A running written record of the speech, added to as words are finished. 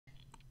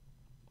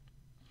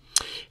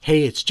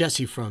Hey, it's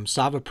Jesse from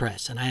S.A.V.A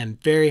Press, and I am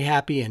very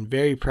happy and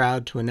very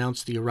proud to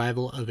announce the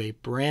arrival of a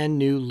brand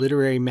new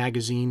literary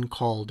magazine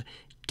called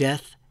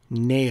Death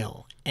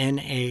Nail,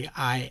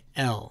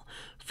 N-A-I-L,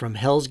 from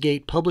Hell's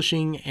Gate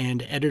Publishing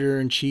and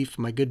Editor-In-Chief,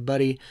 my good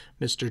buddy,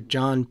 Mr.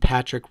 John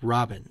Patrick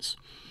Robbins.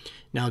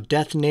 Now,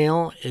 Death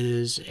Nail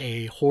is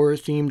a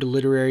horror-themed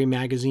literary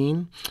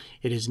magazine.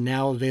 It is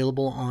now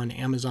available on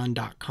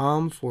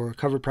Amazon.com for a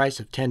cover price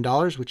of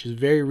 $10, which is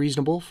very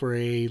reasonable for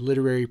a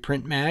literary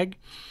print mag.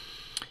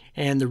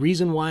 And the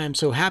reason why I'm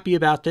so happy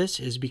about this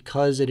is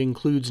because it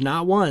includes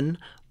not one,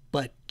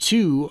 but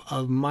two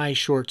of my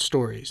short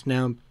stories.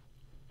 Now,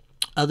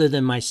 other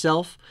than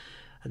myself,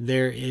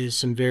 there is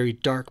some very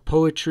dark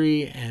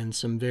poetry and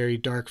some very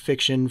dark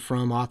fiction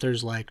from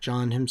authors like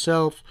John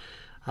himself,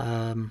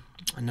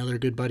 another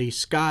good buddy,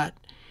 Scott,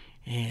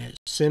 and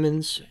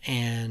Simmons,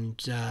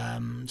 and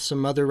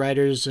some other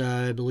writers,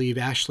 I believe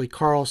Ashley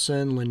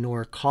Karlsson,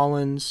 Lenore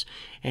Collins,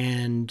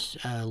 and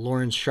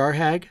Lawrence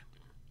Scharhag.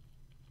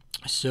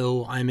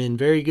 So I'm in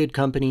very good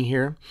company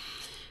here.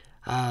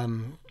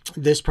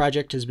 This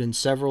project has been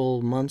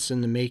several months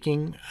in the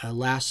making.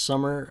 Last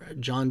summer,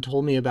 John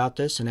told me about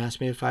this and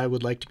asked me if I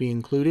would like to be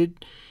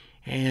included.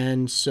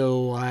 And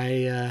so I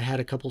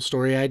had a couple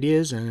story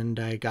ideas and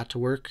I got to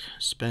work,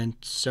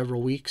 spent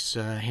several weeks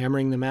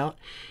hammering them out.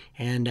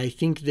 And I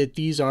think that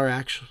these are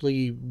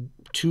actually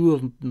two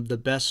of the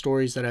best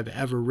stories that I've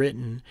ever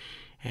written.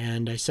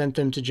 And I sent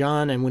them to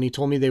John, and when he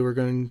told me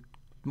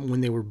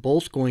when they were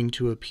both going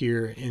to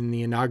appear in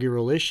the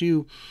inaugural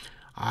issue,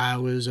 I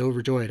was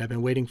overjoyed. I've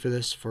been waiting for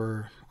this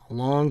for a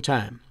long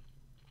time.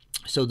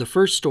 So the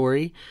first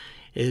story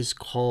is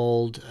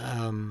called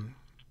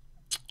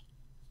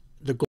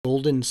The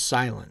Golden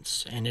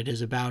Silence, and it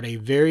is about a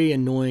very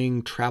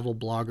annoying travel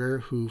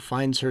blogger who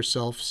finds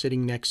herself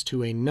sitting next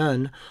to a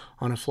nun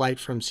on a flight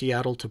from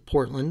Seattle to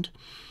Portland.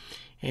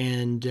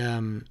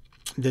 And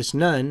this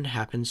nun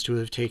happens to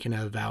have taken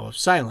a vow of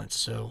silence.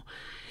 So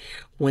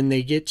when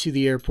they get to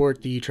the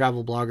airport, the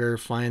travel blogger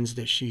finds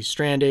that she's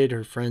stranded,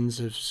 her friends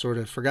have sort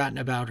of forgotten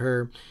about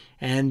her,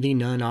 and the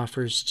nun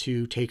offers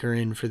to take her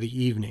in for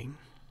the evening.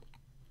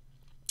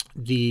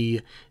 The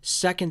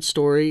second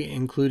story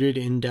included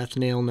in Death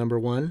Nail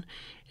 #1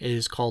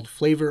 is called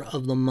Flavor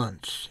of the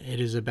Month. It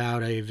is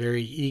about a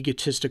very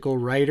egotistical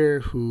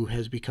writer who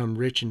has become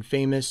rich and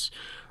famous,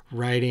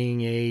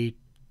 writing a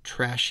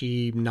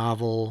trashy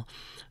novel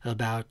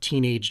about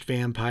teenage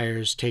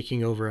vampires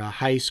taking over a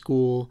high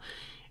school.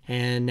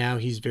 And now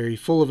he's very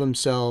full of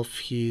himself.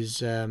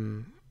 He's at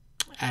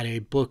a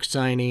book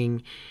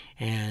signing,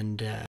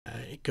 and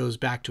it goes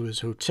back to his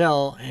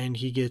hotel, and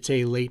he gets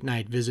a late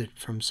night visit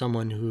from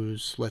someone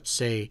who's, let's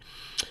say,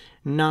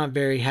 not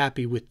very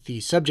happy with the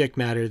subject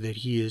matter that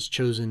he has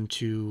chosen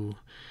to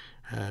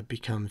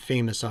become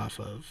famous off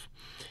of.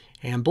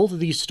 And both of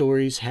these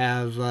stories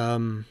have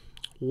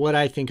what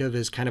I think of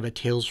as kind of a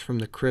Tales from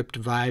the Crypt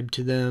vibe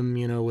to them,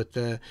 you know, with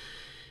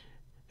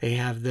they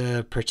have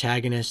the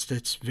protagonist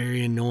that's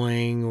very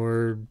annoying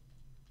or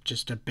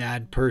just a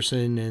bad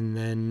person, and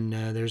then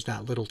there's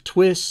that little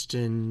twist,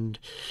 and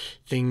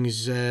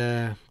things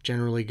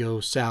generally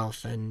go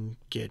south and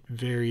get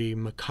very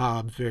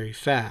macabre very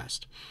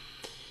fast.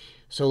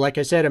 So like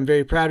I said, I'm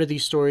very proud of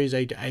these stories.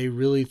 I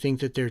really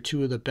think that they're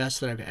two of the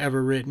best that I've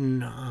ever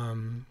written.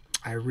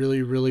 I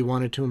really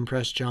wanted to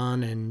impress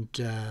John and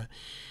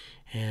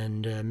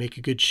make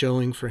a good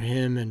showing for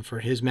him and for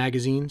his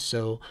magazine.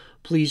 So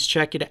please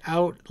check it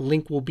out. The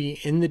link will be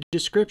in the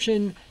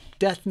description.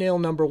 Death Nail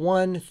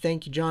 #1.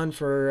 Thank you, John,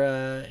 for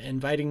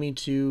inviting me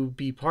to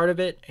be part of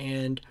it,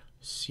 and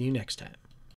see you next time.